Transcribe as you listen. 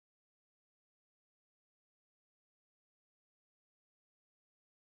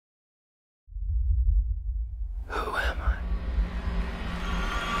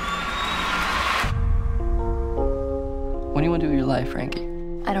What do you want to do with your life, Frankie?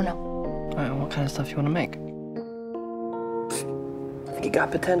 I don't know. All right, what kind of stuff do you want to make? I think you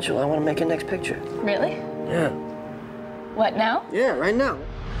got potential. I want to make your next picture. Really? Yeah. What, now? Yeah, right now.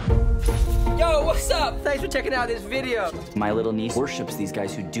 Yo, what's up? Thanks for checking out this video. My little niece worships these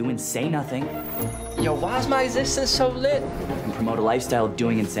guys who do and say nothing Yo, why is my existence so lit? and promote a lifestyle of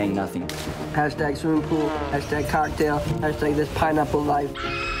doing and saying nothing. Hashtag swimming pool, hashtag cocktail, hashtag this pineapple life.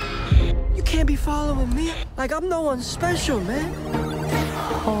 You can't be following me like I'm no one special, man.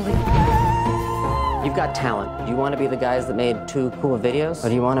 Holy. You've got talent. Do you want to be the guys that made 2 cool videos? Or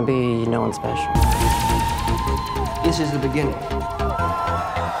do you want to be no one special? This is the beginning.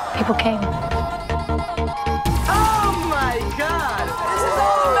 People came. Oh my God! This is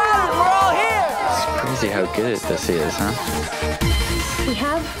all about it! We're all here! It's crazy how good this is, huh? We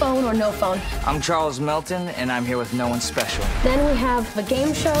have phone or no phone. I'm Charles Melton, and I'm here with No One Special. Then we have a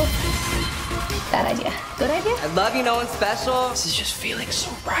game show. Bad idea. Good idea? I love you, no one special. This is just feeling so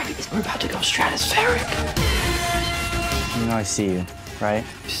right. We're about to go stratospheric. You know I see you, right?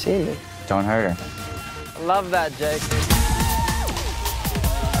 You see me? Don't hurt her. I love that, Jake.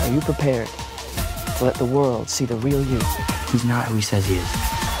 Are you prepared to let the world see the real you? He's not who he says he is.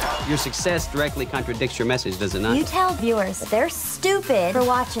 Your success directly contradicts your message, does it not? You tell viewers that they're stupid for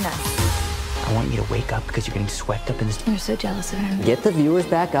watching us. I want you to wake up because you're getting swept up in this. You're so jealous of him. Get the viewers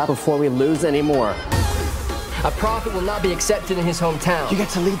back up before we lose any more. A prophet will not be accepted in his hometown. You get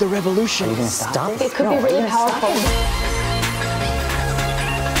to lead the revolution. Are you gonna stop It could be really powerful.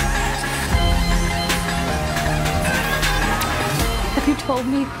 Have you told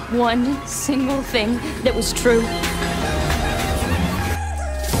me one single thing that was true? I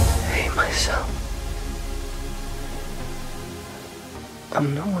hate myself.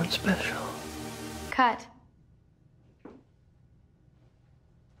 I'm no one special. Cut.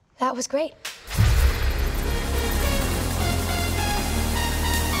 That was great.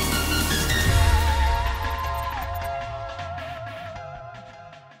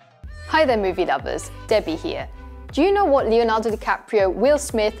 Hi there, movie lovers. Debbie here. Do you know what Leonardo DiCaprio, Will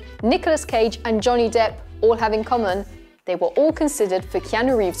Smith, Nicolas Cage, and Johnny Depp all have in common? They were all considered for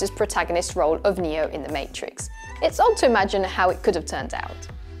Keanu Reeves' protagonist role of Neo in The Matrix. It's odd to imagine how it could have turned out.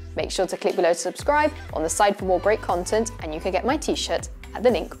 Make sure to click below to subscribe on the side for more great content, and you can get my t-shirt at the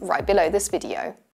link right below this video.